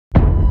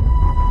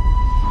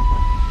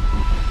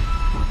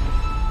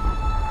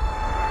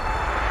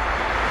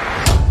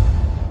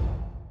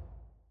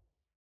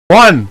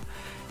1,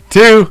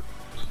 2,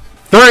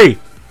 3.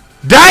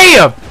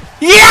 Damn!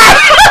 Yeah!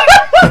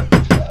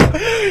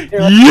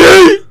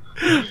 Yeah!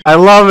 I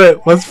love it.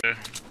 Let's.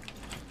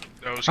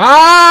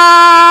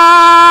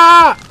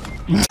 Ah!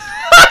 Did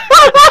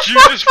you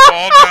just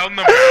fall down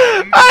the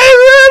mountain? I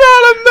ran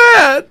out of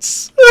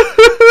mats.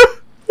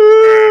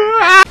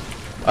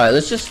 Alright,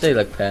 let's just stay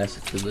like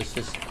passive, dude. Let's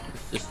just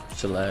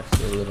chillax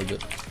a little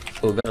bit.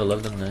 Oh, gotta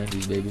love them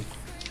 90s, baby.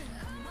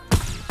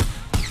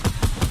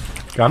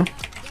 Got him.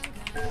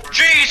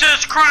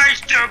 Jesus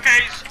Christ,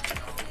 Jokies!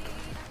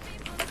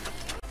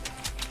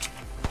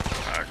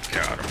 I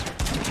got him.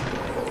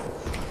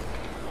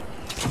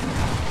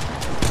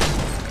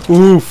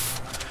 Oof.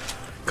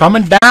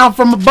 Coming down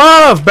from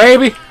above,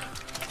 baby.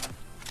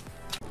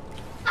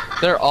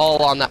 They're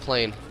all on that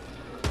plane.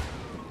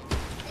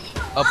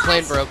 A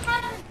plane broke.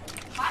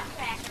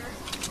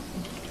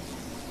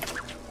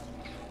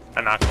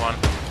 I knocked one.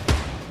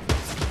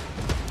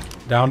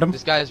 Downed him.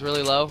 This guy is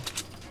really low.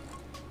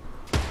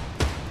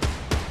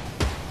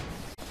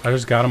 I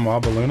just got him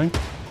while ballooning.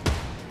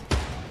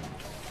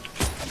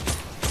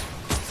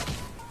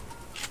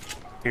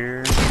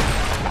 Here.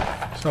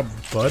 What's up,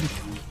 bud?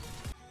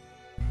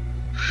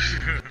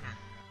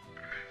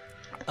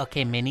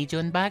 Okay, Mini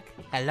Junebug.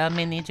 Hello,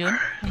 Mini June.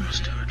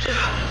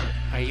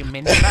 Are you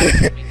Mini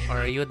Bug? Or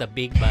are you the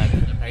big bug?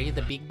 Are you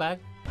the big bug?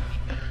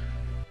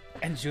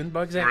 And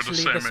Junebug's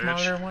actually the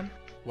smaller one?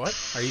 What?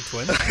 Are you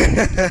twins?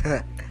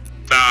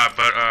 Nah,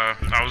 but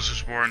I was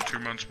just born 2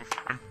 months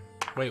before him.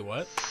 Wait,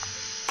 what?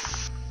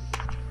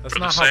 That's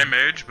We're not the same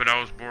age, but I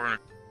was born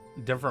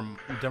different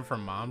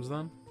moms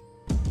then?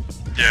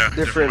 yeah,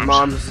 Different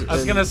moms. I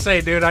was gonna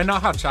say, dude, I know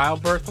how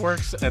childbirth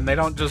works, and they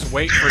don't just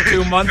wait for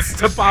 2 months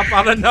to pop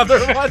out another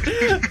one.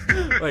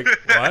 Like,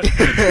 what?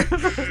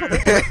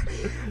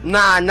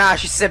 Nah,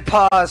 she said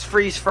pause,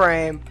 freeze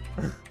frame.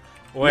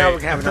 Wait. Now we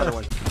can have another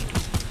one.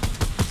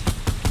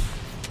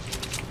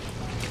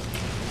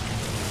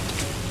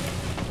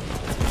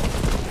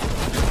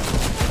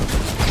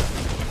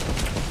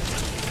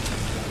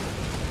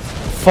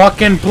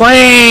 Fucking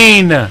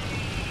plane!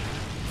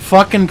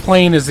 Fucking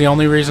plane is the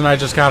only reason I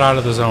just got out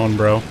of the zone,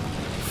 bro.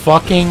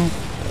 Fucking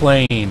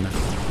plane.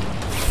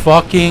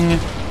 Fucking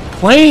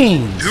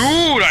plane!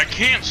 Dude, I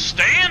can't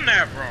stand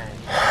that, bro.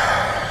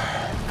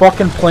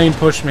 Fucking plane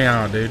pushed me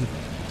out, dude.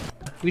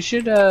 We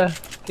should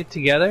get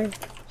together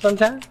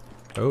sometime.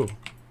 Oh,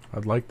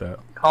 I'd like that.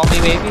 Call me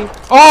maybe.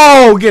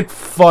 Oh, get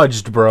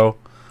fudged, bro.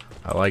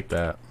 I like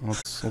that.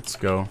 Let's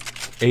go.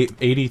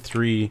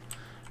 83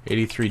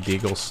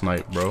 Deagle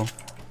snipe, bro.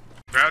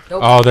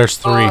 Nope. Oh, there's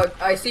 3.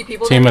 I see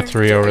people. Team there. of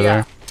 3 over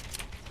Yeah. there.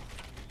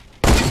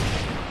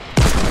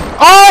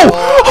 Oh!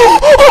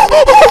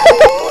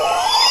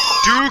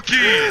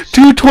 Dookies!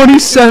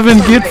 227,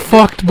 get Right.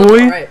 fucked,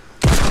 boy. Right.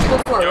 Go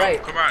for it, Yo,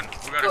 right. come on,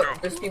 we gotta Look, go.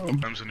 there's people. I'm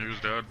the news,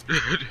 dad.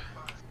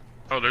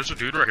 Oh, there's a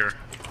dude right here.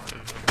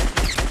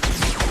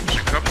 There's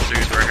a couple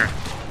dudes right here.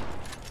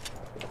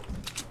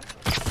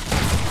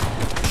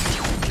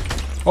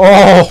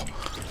 Oh,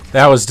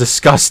 that was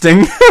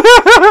disgusting.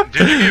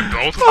 Did you get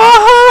both of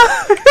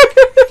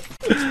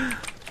them?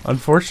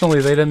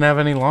 Unfortunately, they didn't have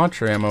any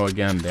launcher ammo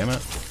again, damn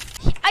it.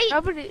 He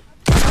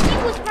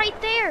was right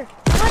there.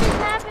 What is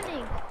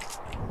happening?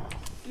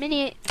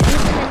 Mini,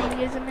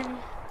 use a mini.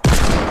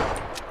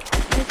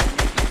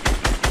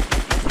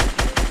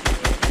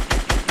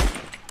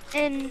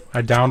 And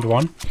I downed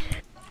one.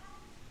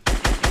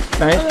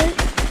 Nice.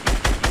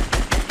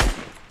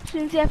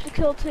 since you have to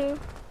kill 2. You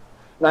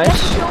Nice. have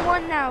to kill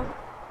 1 now.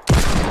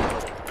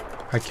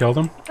 I killed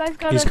him. You guys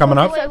gotta He's coming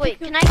up. Wait,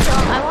 can I kill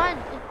him? I want.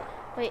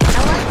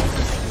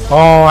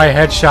 Oh, I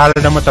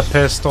headshotted him with a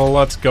pistol.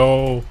 Let's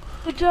go.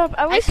 Good job.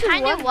 I I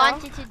kind of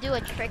wanted to do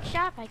a trick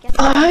shot. I guess.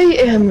 I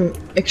am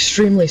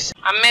extremely sick.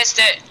 I missed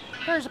it.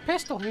 There's a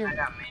pistol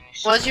here.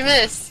 What'd you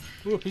miss?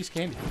 Ooh, a piece of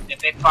candy. The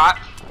big pot.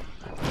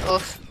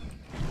 Oof.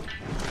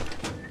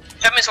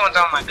 Tell me someone's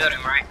on my building,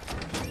 right?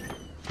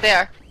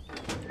 There.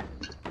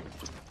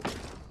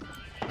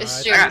 It's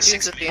I true. got It's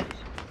 6 with you.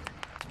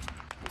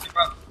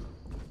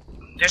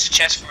 There's a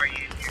chest for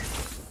you.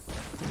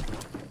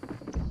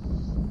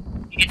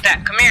 You get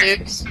that? Come here.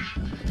 Oops. D.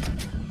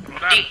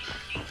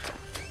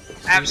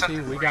 I have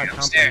something we for got you company.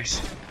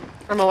 upstairs.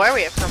 I'm aware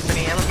we have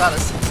company. I'm about to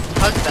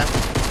hug them.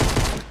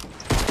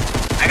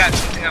 I got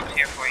something up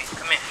here for you.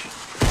 Come here.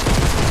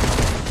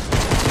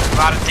 A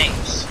lot of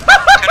things.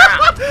 Turn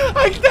around.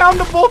 I downed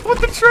them both with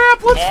the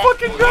trap. Let's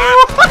fucking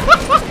go.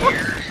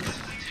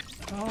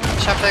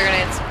 Shove their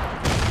grenades.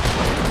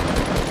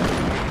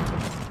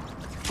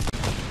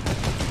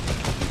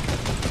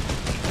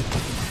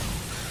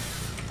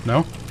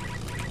 No?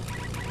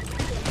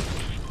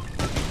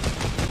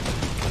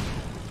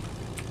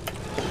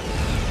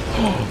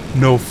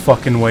 No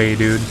fucking way,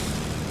 dude.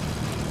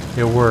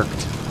 It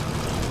worked.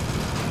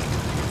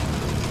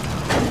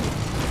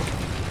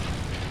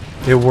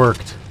 It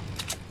worked.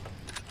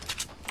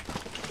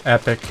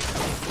 Epic.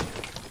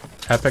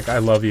 Epic, I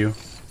love you.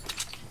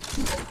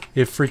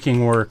 It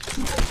freaking worked.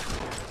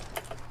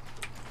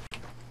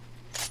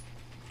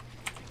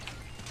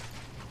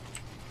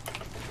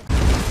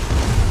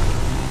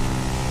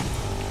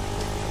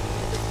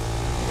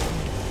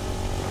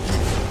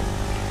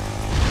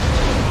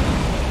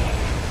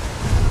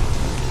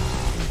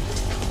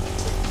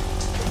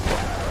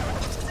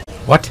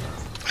 What?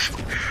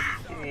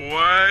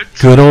 What?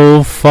 Good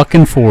old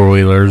fucking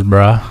four-wheelers,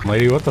 bruh.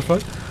 Lady, what the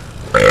fuck?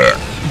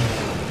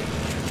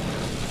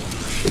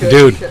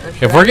 Dude,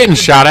 if we're getting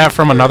shot at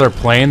from another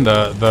plane,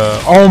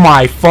 oh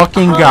my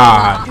fucking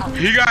god.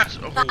 He got.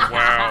 Oh,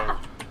 wow.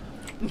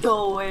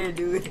 No way,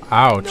 dude.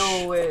 Ouch.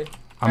 No way.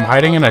 I'm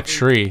hiding in a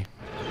tree.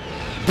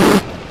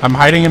 I'm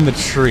hiding in the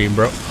tree,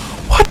 bro.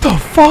 What the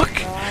fuck?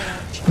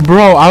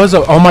 Bro, I was.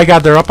 Oh my god,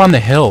 they're up on the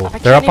hill.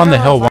 They're up on the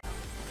hill.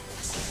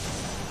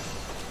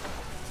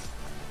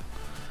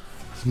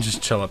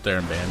 Just chill up there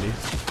and bandy.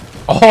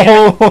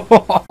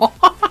 Oh!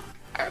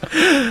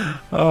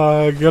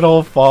 Good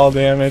old fall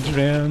damage,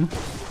 man.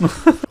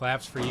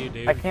 Claps for you,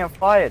 dude. I can't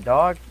fly it,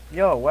 dog.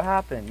 Yo, what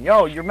happened?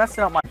 Yo, you're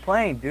messing up my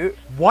plane, dude.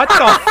 What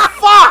the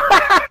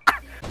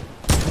fuck?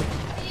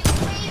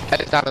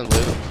 Head down and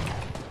loot.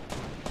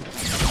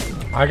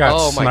 I got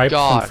sniped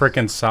from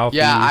frickin' southeast.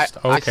 Yeah,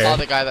 okay. I saw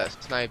the guy that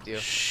sniped you.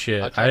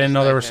 Shit, I didn't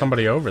know there was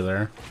somebody over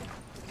there.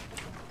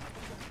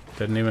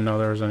 Didn't even know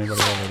there was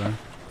anybody over there.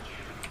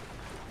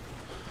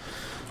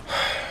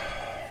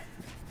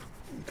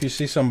 If you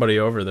see somebody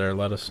over there,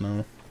 let us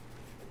know.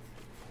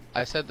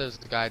 I said there's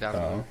a guy down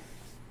there.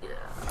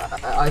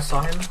 I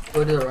saw him.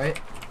 Go to the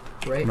right.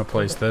 Right. I'm gonna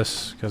place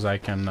this because I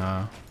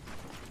can.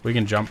 We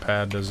can jump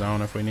pad the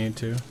zone if we need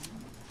to.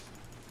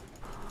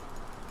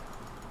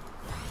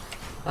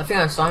 I think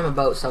I saw him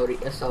about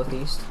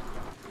southeast.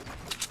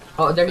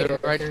 Oh, they're here.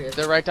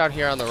 They're right down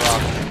here on the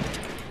rock.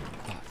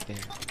 Oh, damn.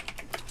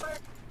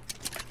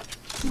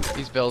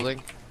 He's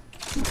building.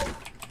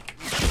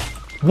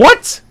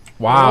 What?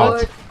 Wow.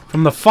 What?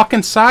 From the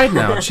fucking side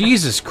now.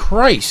 Jesus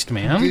Christ,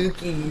 man.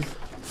 Dookies.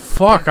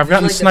 Fuck, I've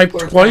gotten like sniped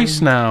twice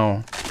time.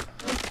 now.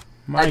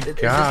 My This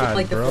god, is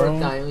like the bro.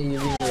 fourth time you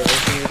leave me right,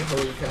 dude.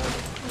 Holy crap.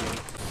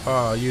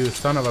 Oh, you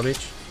son of a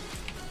bitch.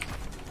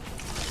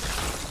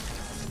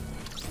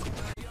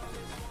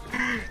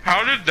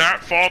 How did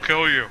that fall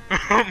kill you?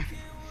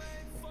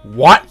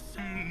 What?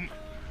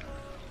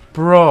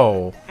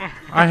 Bro,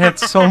 I had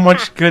so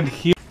much good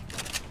heal.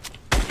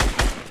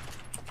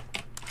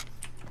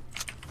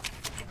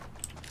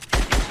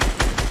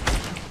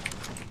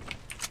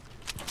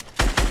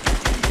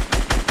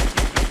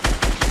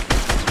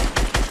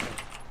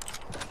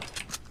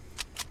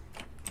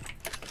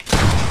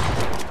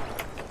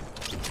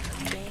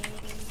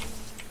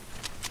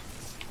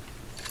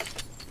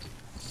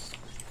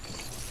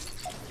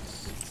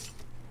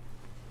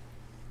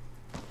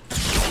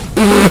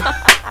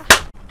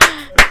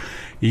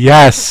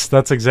 Yes,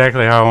 that's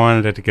exactly how I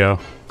wanted it to go.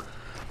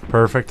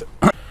 Perfect.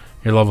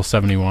 You're level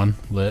 71.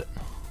 Lit.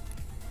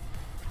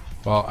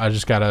 Well, I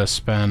just gotta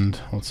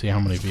spend... Let's see how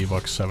many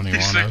V-Bucks 71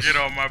 He said is. get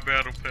on my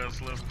battle pass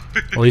level.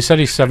 Well, he said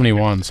he's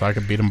 71, so I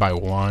could beat him by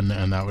 1,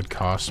 and that would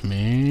cost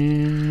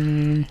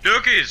me...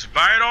 Dookies,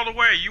 buy it all the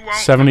way. You won't.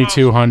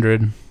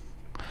 7,200.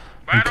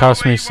 It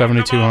cost me you won't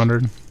come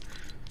 7,200.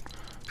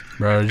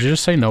 Bro, did you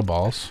just say no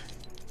balls?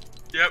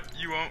 Yep,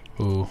 you won't.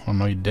 Ooh, oh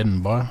no you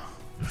didn't, boy.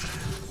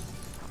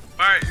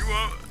 Alright, you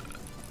won't.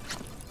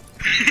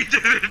 He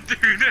didn't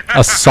do that.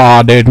 I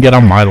saw, dude. Get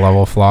on my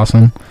level,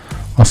 Flossin.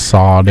 I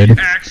saw, dude.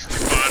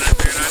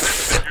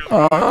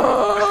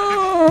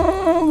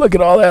 Look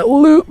at all that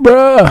loot,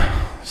 bruh.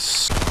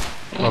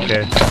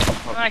 Okay.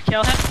 Want to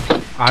kill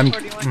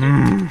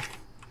him?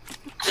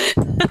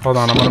 Hold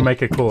on, I'm gonna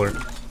make it cooler.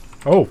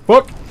 Oh,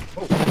 fuck!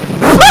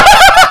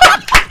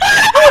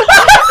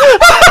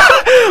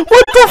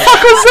 What the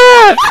fuck was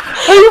that?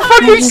 Are you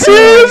fucking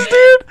serious,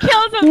 dude?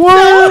 Kills himself.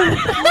 What?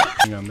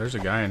 Hang on, there's a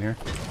guy in here.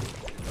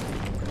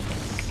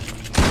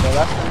 Well,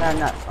 that's the man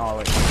that. Oh,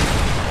 wait.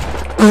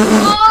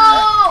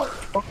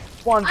 Oh!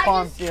 One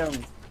palm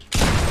him.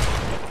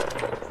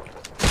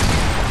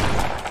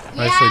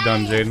 Nicely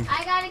done, Jaden.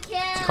 I got a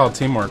kill. It's called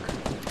teamwork.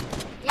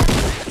 Yep.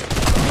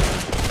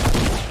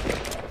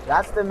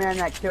 That's the man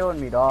that killed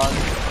me, dog.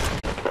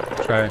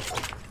 Try it.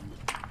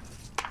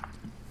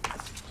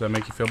 Does that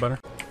make you feel better?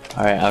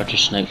 Alright, I'll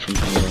just snipe from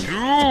here.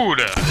 Dude,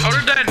 how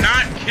did that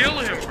not kill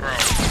him, bro?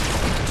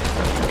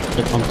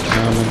 If I'm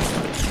coming.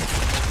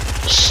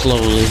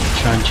 Slowly,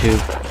 trying to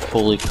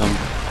fully come.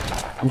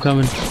 I'm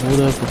coming.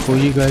 Hold up before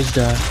you guys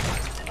die.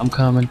 I'm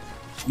coming.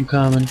 I'm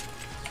coming.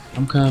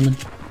 I'm coming.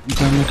 I'm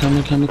coming,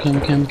 coming, coming,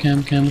 coming, coming,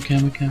 coming, coming,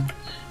 coming, coming.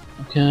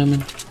 I'm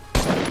coming.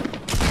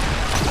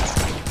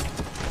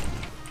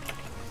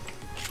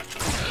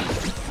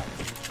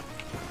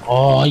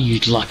 Oh, you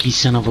lucky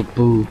son of a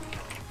boo.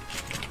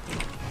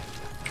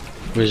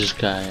 Where's this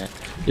guy at?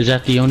 Is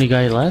that the only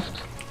guy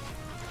left?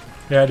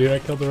 Yeah, dude, I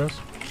killed the rest.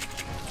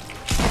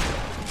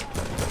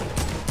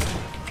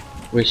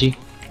 Where is he?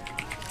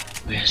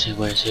 Where is he?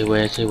 Where is he?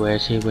 Where is he? Where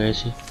is he? Where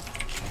is he?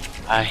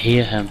 I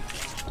hear him.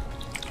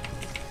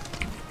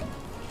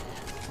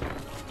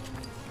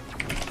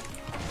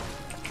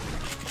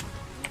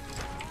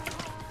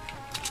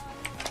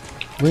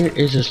 Where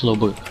is this little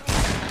boy?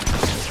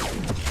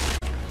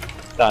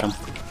 Got him.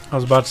 I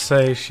was about to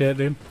say shit,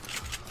 dude.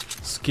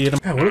 Skeet him.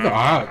 Yeah, what are the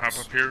Hop odds?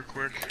 up here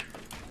quick.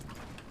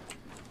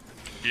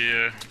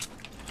 Yeah.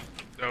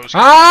 That was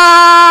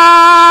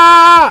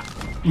Ah!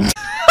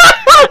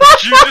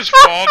 Did you just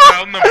fall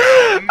down the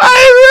mountain? I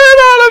ran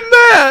out of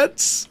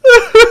mats!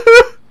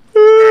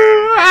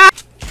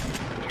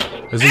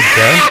 Is he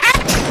dead?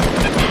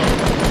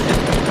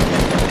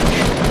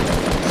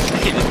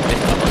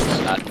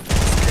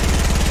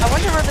 I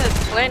wonder where the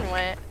plane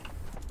went.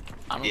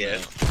 I don't know.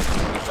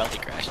 We probably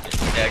crashed it.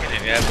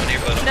 Yeah, when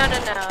you're No.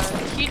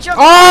 He jumped.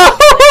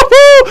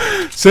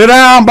 Oh! Sit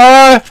down,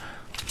 boy!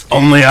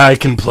 Only I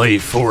can play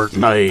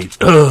Fortnite.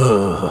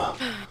 Ugh.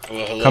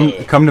 Well,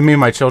 Come to me,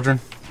 my children.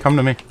 Come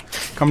to me.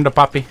 Come to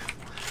Poppy.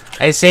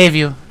 I save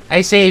you.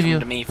 I save you.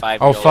 to me,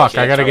 5 Oh fuck!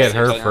 I gotta get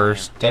her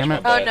first. Damn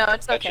it. Oh no,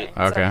 it's okay.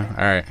 Okay. All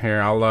right.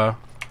 Here,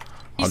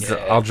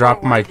 I'll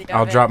drop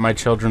my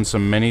children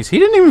some minis. He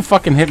didn't even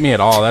fucking hit me at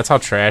all. That's how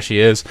trash he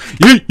is.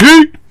 Yeet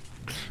yeet.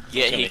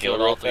 Yeah, he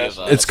killed all 3 of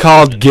us. It's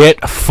called Get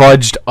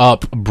Fudged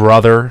Up,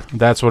 brother.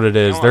 That's what it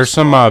is. There's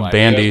some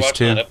bandies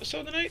too.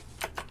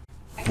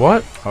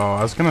 What? Oh,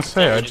 I was gonna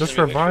say, I just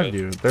revived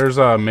you. There's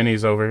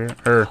minis over here.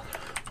 Or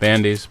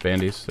bandies.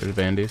 There's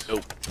bandies.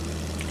 Nope.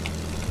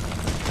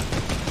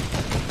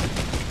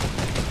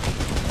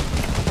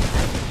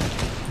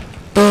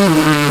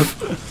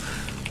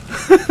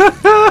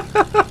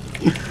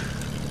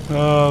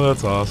 Oh,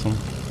 that's awesome.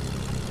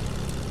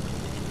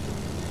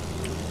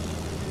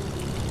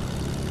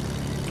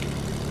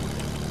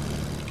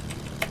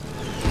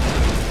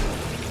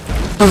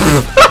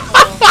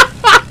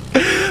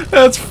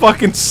 That's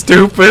fucking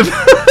stupid.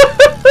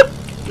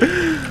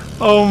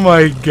 Oh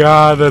my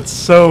god, that's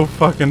so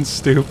fucking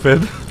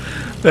stupid.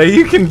 That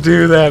you can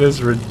do that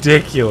is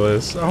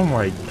ridiculous. Oh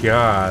my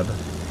god.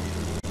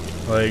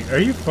 Like, are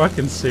you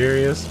fucking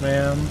serious,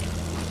 man?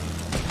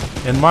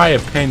 In my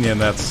opinion,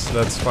 that's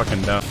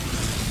fucking dumb.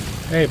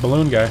 Hey,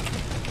 balloon guy.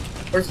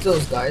 Where's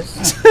those guys?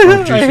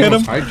 I hit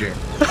him.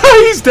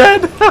 He's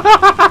dead.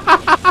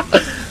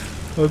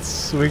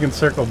 We can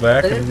circle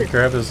back and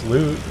grab his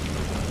loot.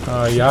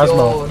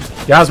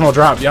 Yasmo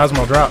drop.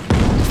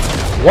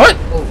 What?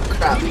 Oh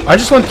crap. I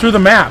just went through the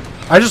map.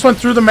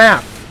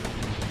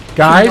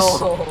 Guys,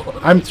 no.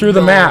 I'm through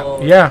the map.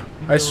 Yeah,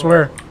 I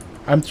swear.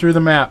 I'm through the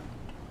map.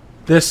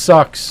 This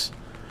sucks.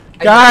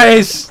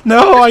 Guys,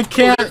 no, I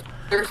can't.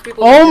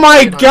 Oh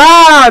my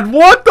god,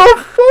 what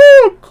the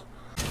fuck?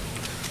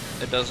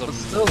 It does a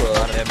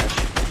lot of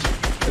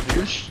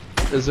damage.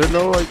 Is there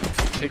no like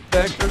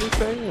kickback or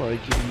anything?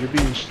 Like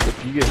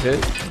if you get hit,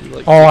 you,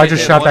 like, oh, I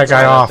just shot that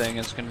guy off.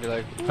 It's gonna be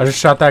like, I just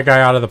shot that guy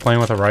out of the plane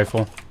with a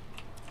rifle.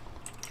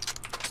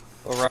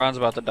 well, Ron's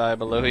about to die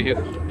below you.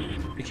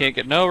 You can't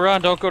get. No,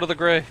 Ron, don't go to the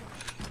gray.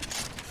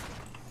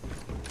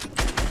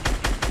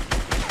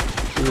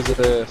 Who's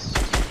this?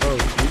 Oh,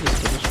 he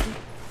just finished me?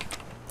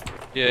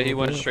 Yeah, he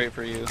went straight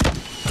for you.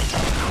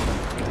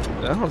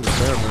 I don't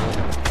understand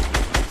that.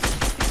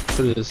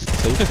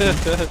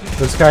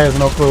 This guy has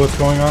no clue what's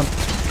going on.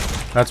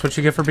 That's what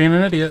you get for being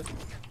an idiot.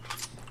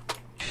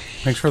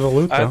 Thanks for the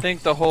loot, though. I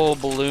think the whole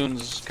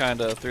balloons kind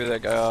of threw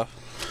that guy off.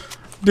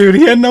 Dude,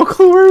 he had no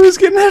clue where he was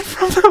getting hit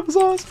from. That was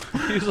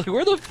awesome. He was like,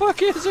 where the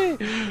fuck is he?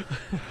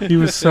 He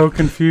was so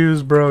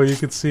confused, bro. You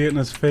could see it in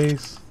his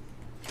face.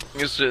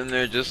 You're sitting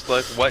there just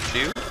like, what,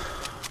 dude?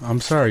 I'm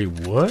sorry,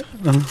 what?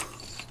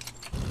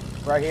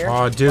 Right here?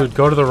 Oh, dude,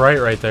 go to the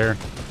right there.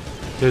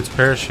 Dude's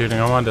parachuting.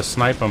 I wanted to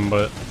snipe him,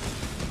 but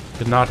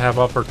did not have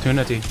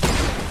opportunity.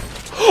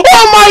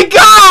 Oh my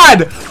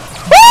god!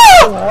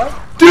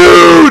 Ah!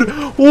 Dude!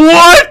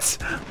 What?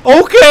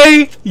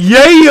 Okay!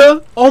 Yeah!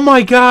 Oh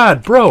my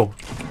god, bro.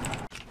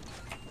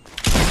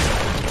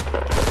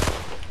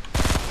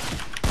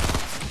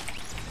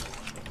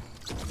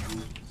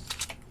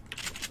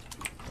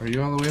 Are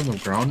you all the way on the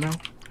ground now?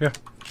 Yeah.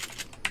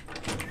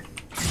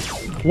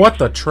 What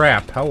the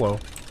trap? Hello.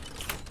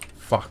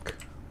 Fuck.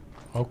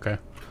 Okay.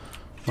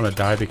 I'm gonna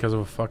die because of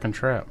a fucking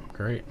trap.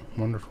 Great.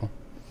 Wonderful.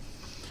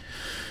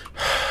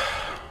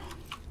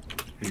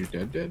 Are you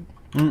dead?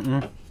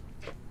 Mm-mm.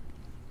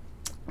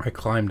 I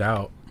climbed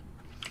out.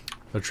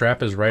 The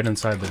trap is right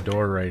inside the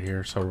door right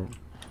here, so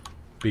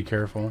be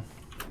careful.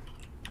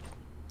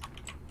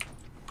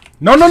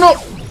 No, no, no!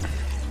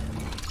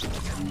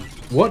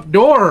 What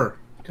door?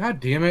 God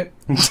damn it.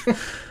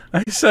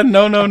 I said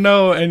no, no,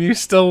 no, and you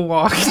still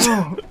walked.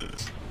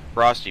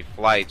 Frosty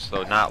flights,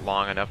 though not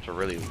long enough to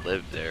really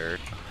live there.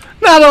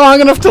 Not long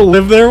enough to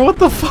live there? What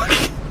the fuck?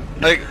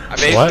 Like,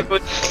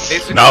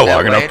 basically not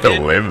long enough to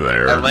live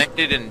there. I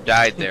landed and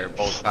died there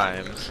both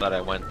times that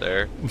I went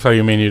there. So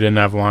you mean you didn't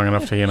have long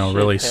enough to, you know,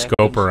 really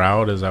scope her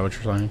out? Is that what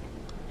you're saying?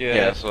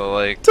 Yeah, so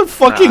like... To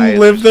fucking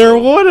live there?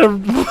 What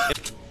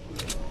a...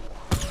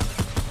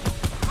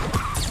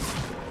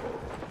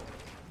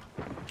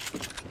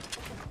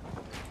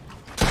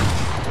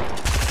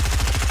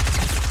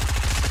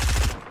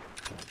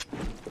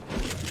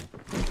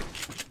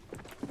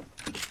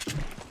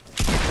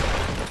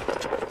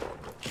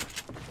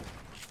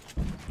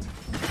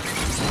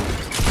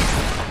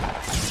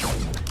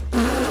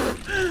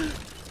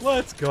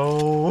 Let's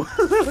go.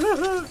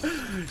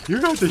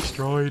 You got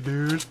destroyed,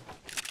 dude.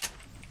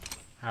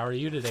 How are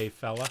you today,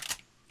 fella?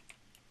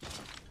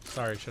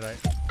 Sorry, should I?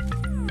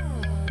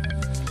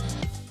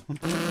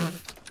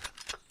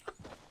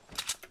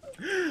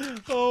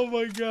 Oh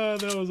my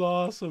god, that was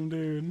awesome,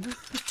 dude.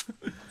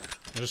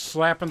 Just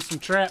slapping some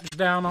traps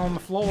down on the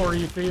floor,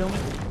 you feel me?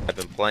 I've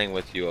been playing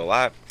with you a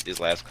lot these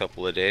last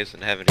couple of days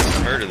and haven't even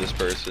heard of this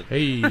person.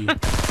 Hey.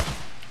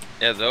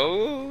 Yeah,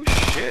 oh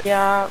shit.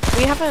 Yeah,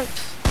 we haven't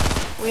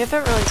really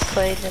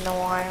played in a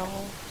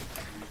while.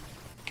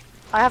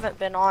 I haven't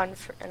been on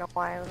in a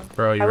while.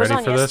 Bro, you I was ready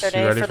on for this?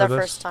 yesterday You ready for for the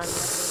this? first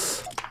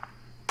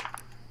time.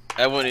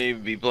 I wouldn't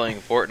even be playing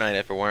Fortnite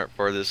if it weren't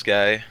for this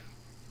guy.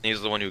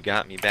 He's the one who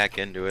got me back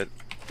into it.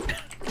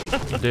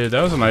 Dude,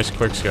 that was a nice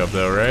quick scope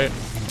though, right?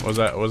 Was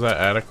that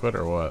adequate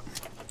or what?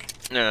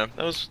 Yeah,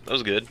 that was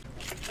good.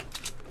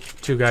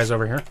 2 guys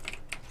over here.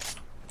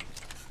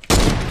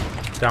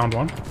 Downed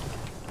 1.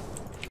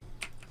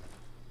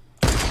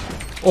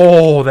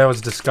 Oh, that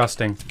was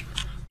disgusting.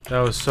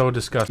 That was so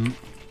disgusting.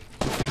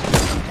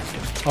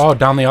 Oh,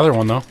 down the other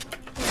one though.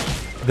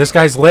 This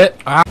guy's lit.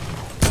 Ah.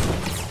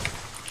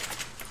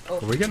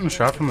 Are we getting a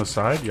shot from the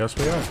side? Yes,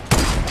 we are.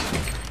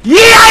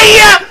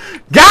 Yeah!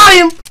 Got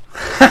him!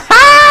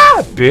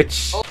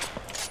 Bitch.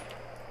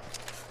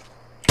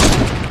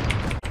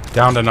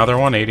 Downed another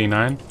one,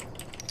 89.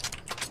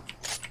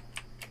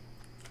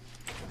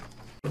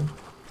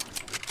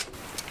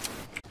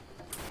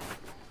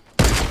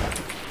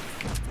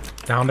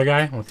 Downed a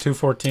guy with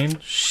 214.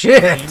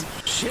 Shit!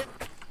 Shit!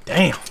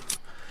 Damn!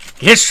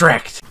 Get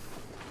Shrek'd!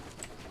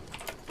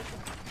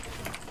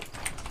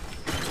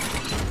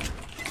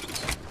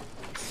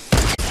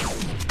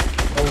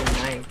 Oh,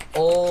 nice.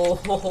 Oh.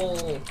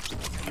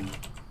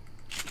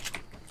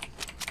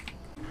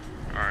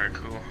 Alright,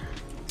 cool.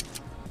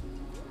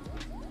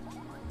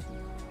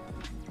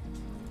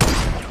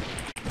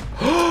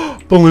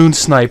 Balloon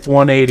snipe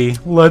 180.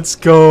 Let's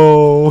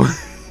go.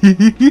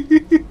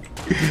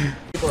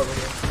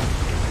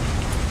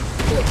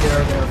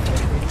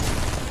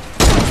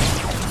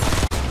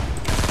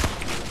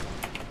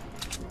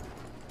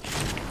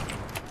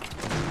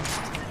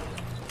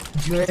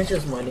 Julian's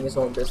just minding his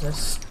own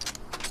business.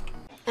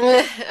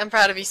 I'm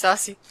proud of you,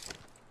 Saucy.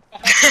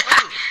 Hey,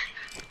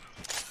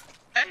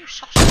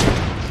 Saucy.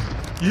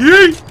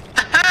 Yay!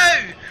 Oh!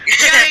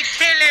 Jay,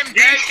 kill him,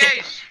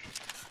 Dackies!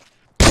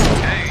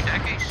 Hey,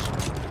 Dackies.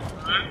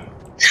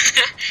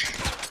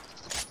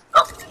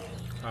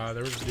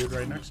 There was a dude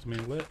right next to me,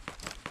 lit.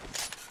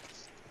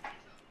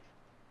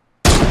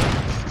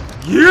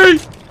 Yay!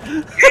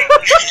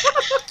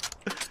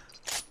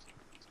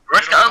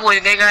 Rush the ugly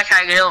nigga, I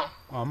can't get him.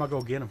 Oh, I'm gonna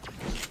go get him.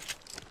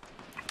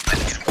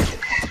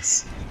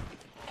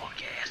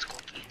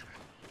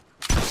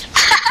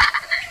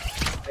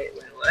 Wait,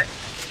 what?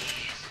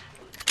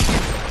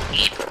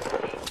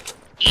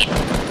 Yay!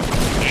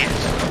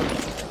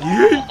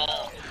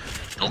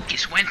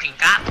 Lucas went and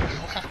got him.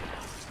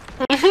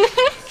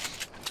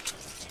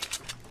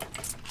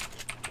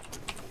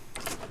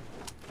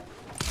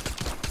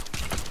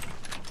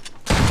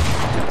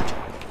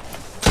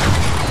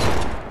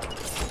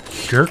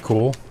 You're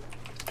cool.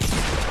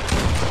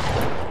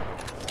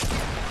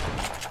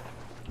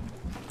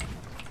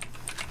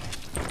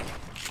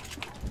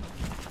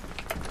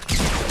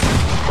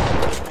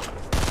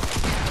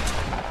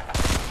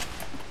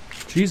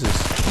 Jesus.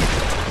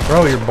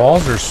 Bro, your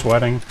balls are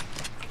sweating.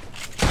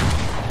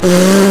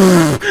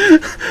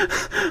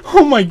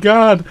 Oh my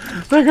god.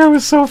 That guy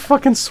was so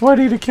fucking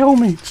sweaty to kill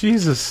me.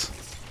 Jesus.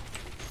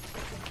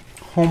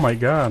 Oh my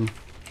god.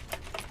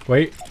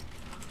 Wait.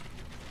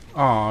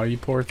 Aw, you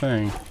poor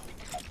thing.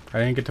 I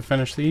didn't get to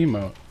finish the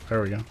emote.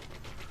 There we go.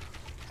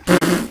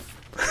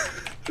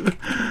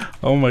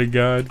 Oh my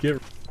god,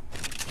 get...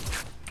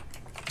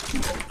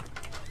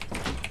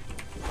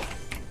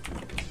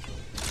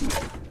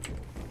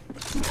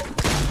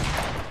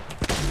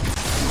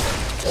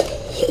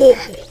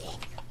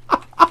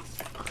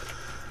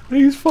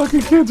 These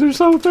fucking kids are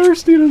so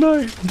thirsty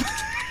tonight.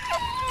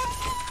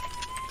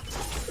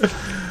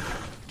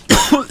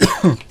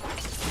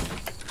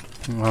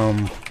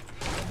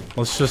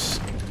 Let's just...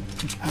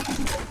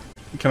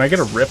 Can I get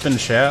a rip in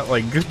chat?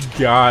 Like, good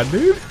god,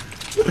 dude.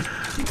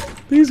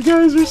 These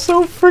guys are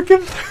so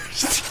freaking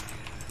thirsty.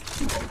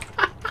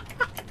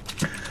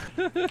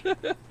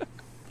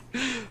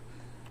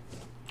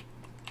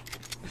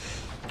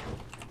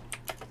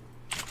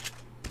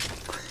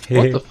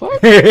 What the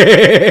fuck?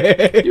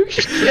 You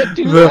can't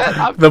do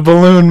that. The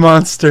balloon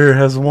monster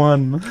has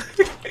won.